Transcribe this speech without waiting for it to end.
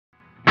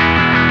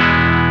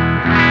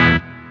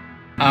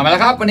มาแล้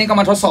วครับวันนี้ก็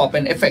มาทดสอบเป็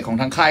นเอฟเฟกต์ของ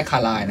ทางค่าย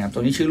Caline นะครับตั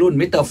วนี้ชื่อรุ่น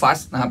Mr. Fuzz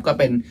นะครับก็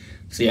เป็น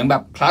เสียงแบ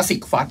บคลาสสิ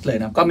กฟัสเลย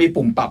นะก็มี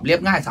ปุ่มปรับเรีย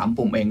บง่าย3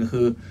ปุ่มเองก็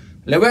คือ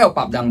เลเวลป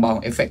รับดังเบา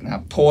เอฟเฟกต์นะค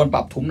รับโทนป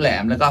รับทุ้มแหล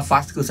มแล้วก็ฟั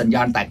สคือสัญญ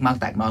าณแตกมาก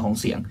แตกน้อยของ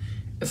เสียง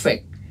เอฟเฟ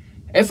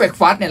กต์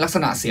ฟัสเนี่ยลักษ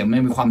ณะเสียงมั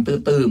นมีความ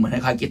ตื้อๆเหมือนค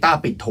ล้ายๆกีตาร์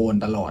ปิดโทน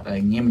ตลอดอะไร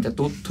อย่างเงี้ยมันจะ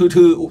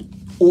ทื่อๆ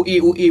อู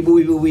อี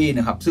บูวี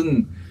นะครับซึ่ง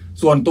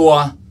ส่วนตัว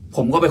ผ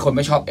มก็เป็นคนไ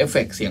ม่ชอบเอฟเฟ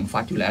กต์เสียงฟั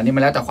สอยู่แล้วนี่มั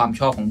นแล้วแต่ความ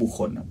ชอบของบุคค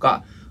ลนะก็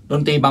ด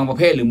นตรีบางประเ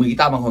ภทหรือมือกี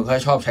ตาร์บางคนเขา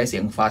ชอบใช้เสี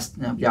ยงฟัส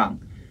นะครับอย่าง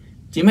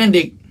จิมเมน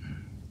ดิก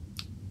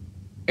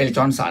เอลิจ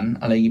อนสัน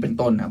อะไรอย่างนี้เป็น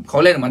ต้นครับเขา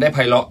เล่นมันได้ไพ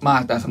เราะมา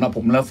กแต่สำหรับผ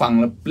มแล้วฟัง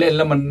แล้วเล่นแ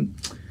ล้วมัน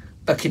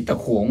ตะขิดตะ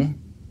ขวง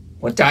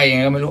หัวใจยังไ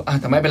งก็ไม่รู้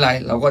แต่ไม่เป็นไร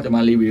เราก็จะม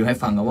ารีวิวให้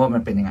ฟังกันว่ามั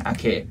นเป็นยังไงโอ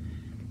เค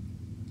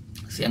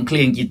เสียงค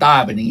ลีนกีตา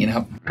ร์เป็นอย่างนี้นะค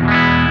รับ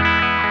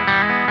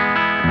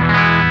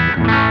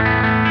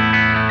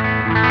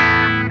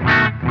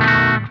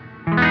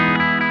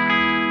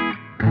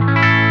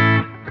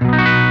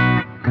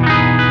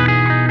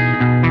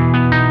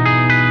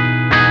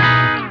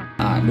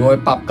โดย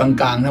ปรับกลา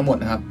งๆทั้งหมด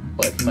นะครับเ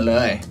ปิดขึ้นมาเล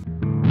ย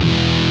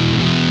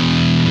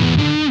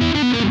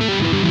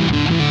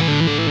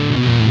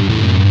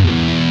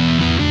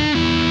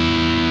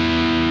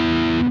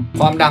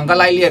ความดังก็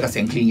ไล่เลี่ยกับเสี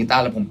ยงคลีนกีตา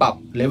ร์แล้วผมปรับ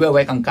เลเวลไ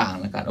ว้กลางๆ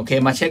แล้วกันโอเค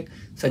มาเช็ค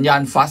สัญญา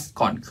ณฟัส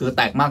ก่อนคือแ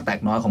ตกมากแตก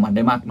น้อยของมันไ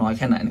ด้มากน้อยแ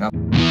ค่ไหนนะครับ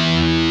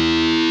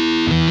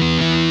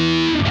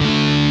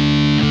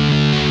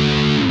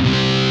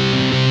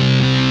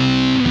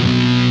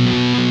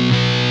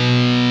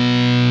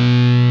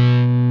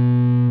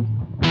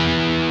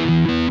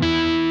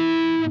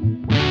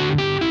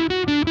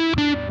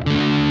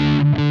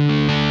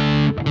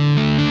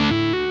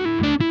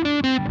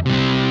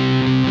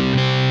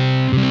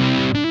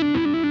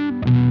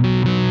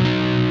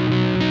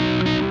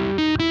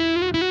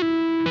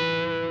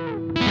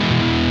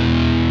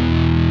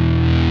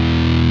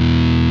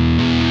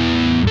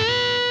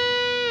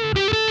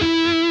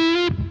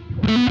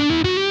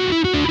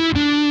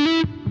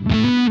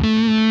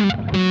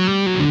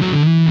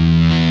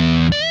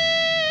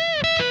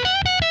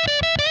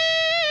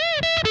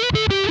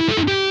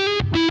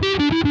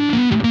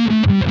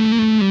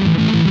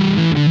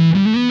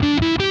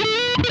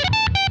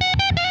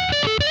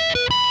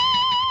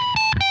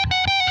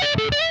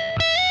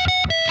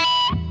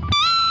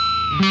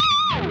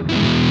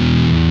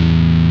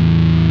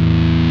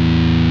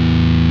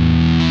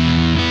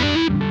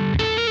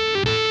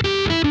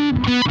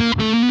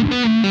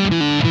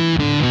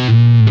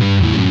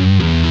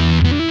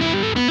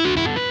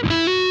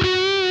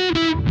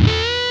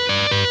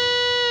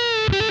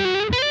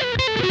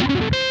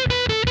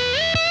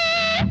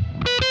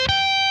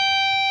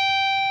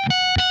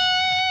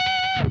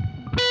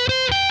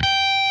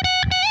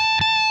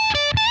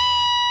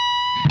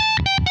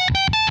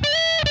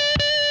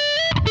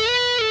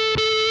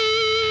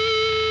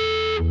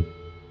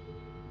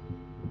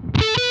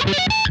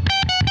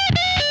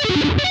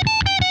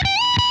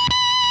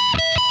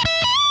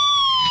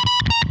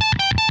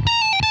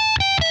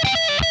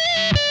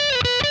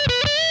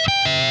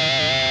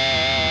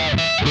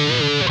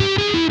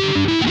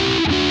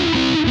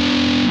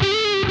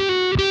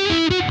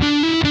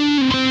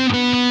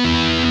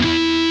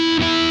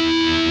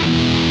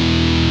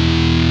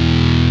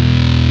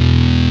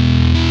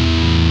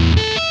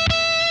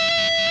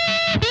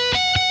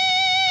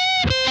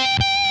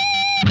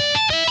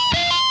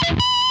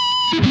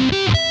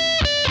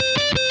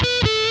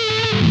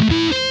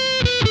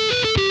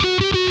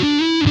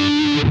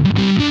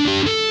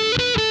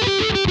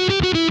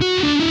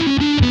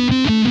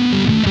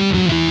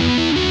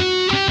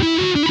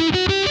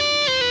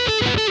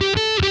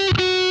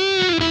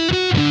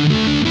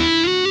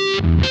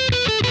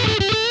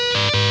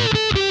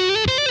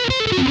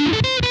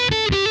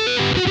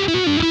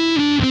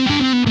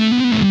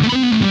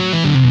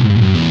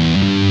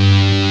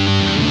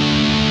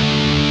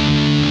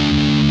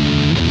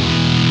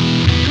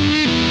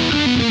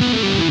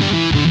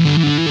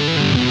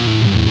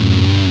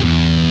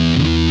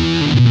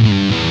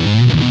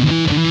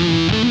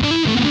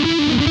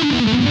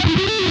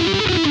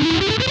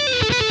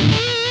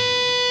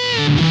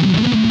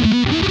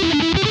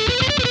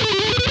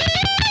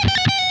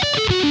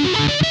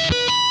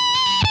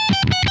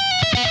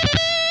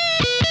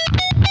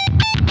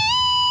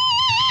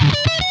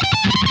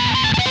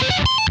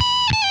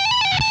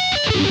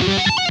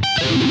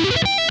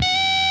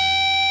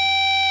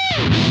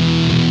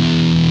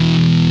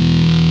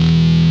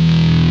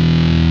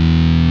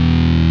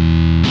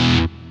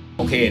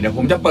เดี๋ยวผ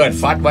มจะเปิด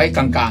ฟัสไว้ก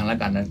ลางๆแล้ว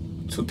กันนะ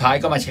สุดท้าย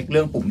ก็มาเช็คเ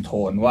รื่องปุ่มโท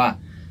นว่า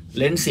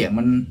เลนส์เสียง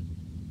มัน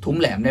ทุ้ม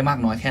แหลมได้มาก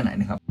น้อยแค่ไหน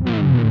นะครับ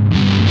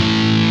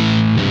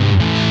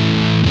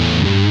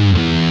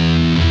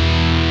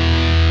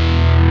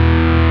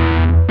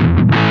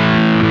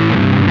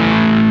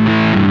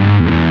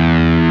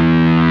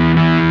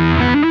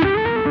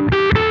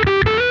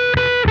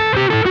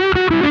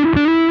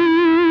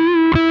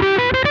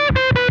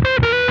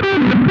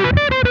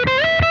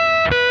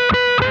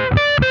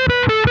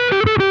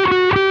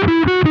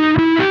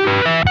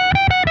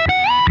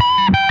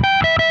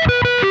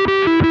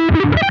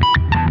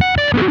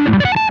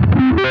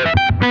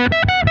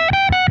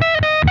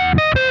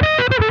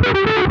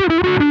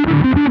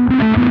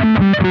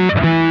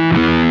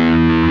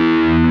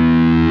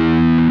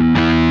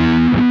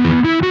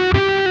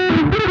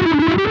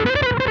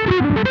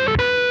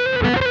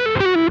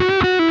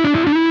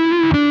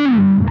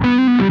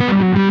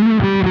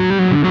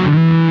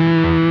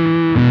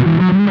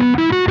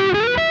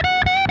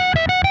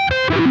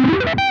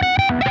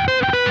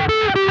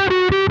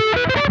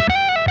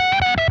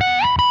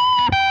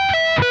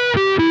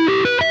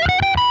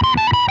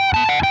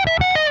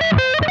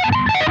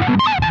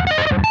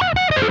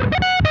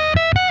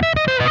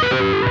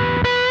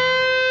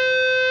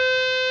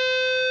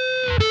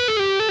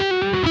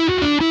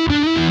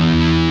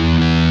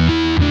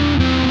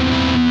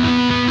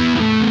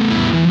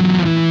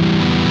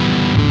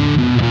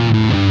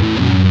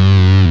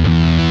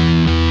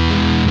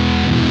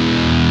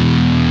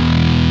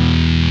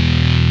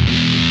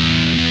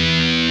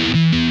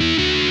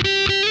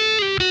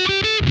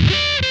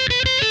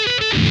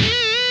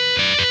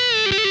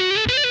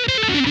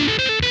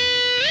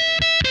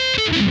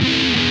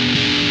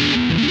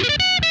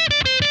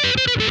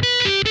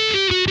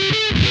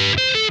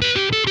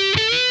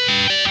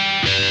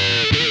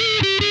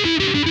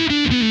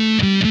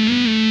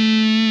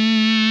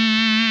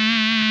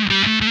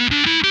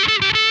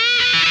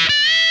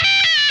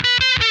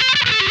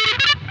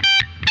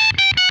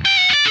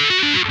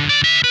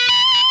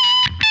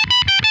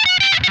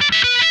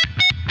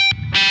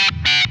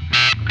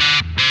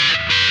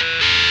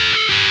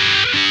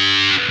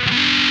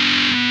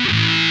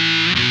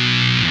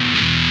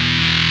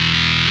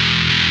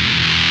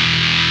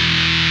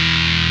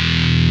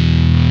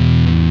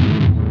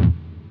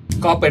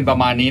เป็นประ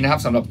มาณนี้นะครั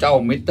บสำหรับเจ้า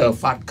มิสเตอร์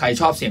ฟัดใคร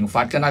ชอบเสียง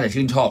ฟัดก็น่าจะ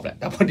ชื่นชอบแหละ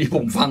แต่พอดีผ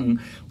มฟัง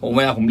เ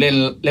วลาผมเ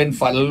ล่น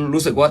ฟัดแล้ว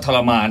รู้สึกว่าทร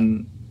มาน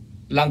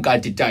ร่างกาย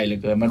จิตใจเหลือ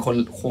เกินมัน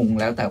คง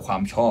แล้วแต่ควา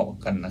มชอบ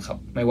กันนะครับ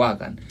ไม่ว่า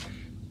กัน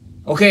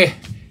โอเค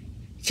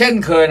เช่น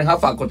เคยนะครับ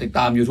ฝากกดติดต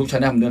าม YouTube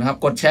Channel ผมด้วยนะครับ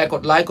กดแชร์ก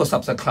ดไลค์กด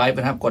Subscribe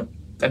นะครับกด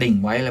กระดิ่ง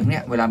ไว้อะไรเนี้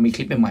ยเวลามีค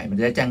ลิปใหม่ๆมัน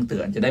จะได้แจ้งเตื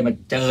อนจะได้มา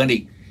เจอกันอี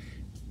ก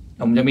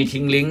ผมจะมี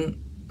ทิ้งลิงก์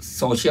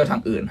โซเชียลทา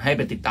งอื่นให้ไ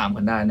ปติดตาม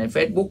กันได้ใน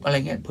Facebook อะไร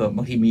เงี้ยเผื่อบ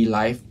างทีมีไล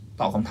ฟ์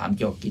ตอบคำถามเ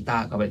กี่ยวกับกีตา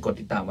ร์ก็ไปกด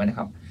ติดตามไว้นะค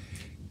รับ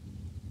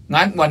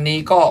งั้นวันนี้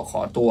ก็ข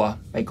อตัว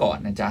ไปก่อน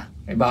นะจ๊ะ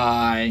บ๊ายบา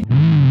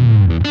ย